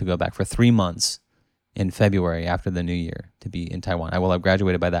language school to go back for 3 months in February after the new year to be in Taiwan. I will have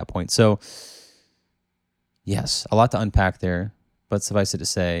graduated by that point. So yes, a lot to unpack there. But suffice it to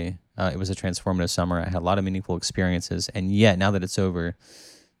say, it was a transformative summer. I had a lot of meaningful experiences. And yet, now that it's over,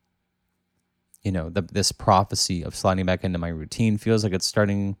 this prophecy of sliding back into my routine feels like it's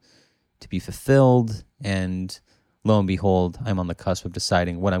starting to be fulfilled. And lo and behold, I'm on the cusp of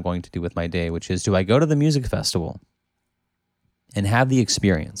deciding what I'm going to do with my day, which is, do I go to the music festival and have the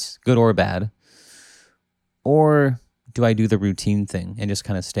experience, good or bad, or do I do the routine thing and just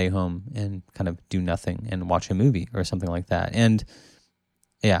kind of stay home and kind of do nothing and watch a movie or something like that? And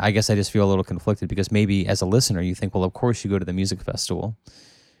yeah, I guess I just feel a little conflicted, because maybe as a listener, you think, well, of course you go to the music festival.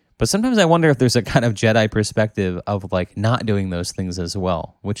 But sometimes I wonder if there's a kind of Jedi perspective of like not doing those things as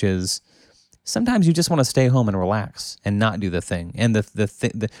well, which is, sometimes you just want to stay home and relax and not do the thing. And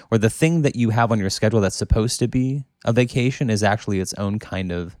the thing that you have on your schedule that's supposed to be a vacation is actually its own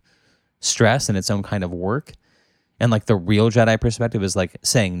kind of stress and its own kind of work. And like the real Jedi perspective is like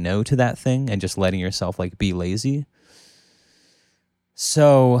saying no to that thing and just letting yourself like be lazy.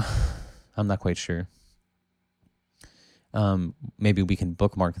 So I'm not quite sure. Maybe we can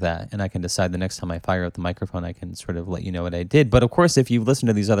bookmark that, and I can decide the next time I fire up the microphone, I can sort of let you know what I did. But of course, if you've listened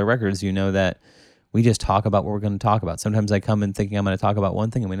to these other records, you know that we just talk about what we're going to talk about. Sometimes I come in thinking I'm going to talk about one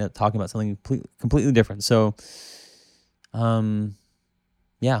thing, and we end up talking about something completely different. So, not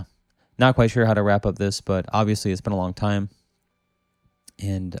quite sure how to wrap up this, but obviously it's been a long time.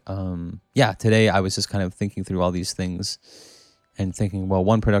 And today I was just kind of thinking through all these things and thinking, well,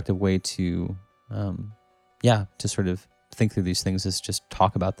 one productive way to sort of think through these things is just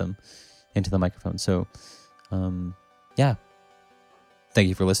talk about them into the microphone. So, thank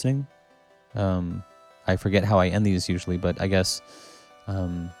you for listening. I forget how I end these usually, but I guess,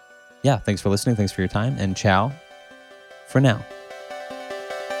 thanks for listening. Thanks for your time, and ciao for now.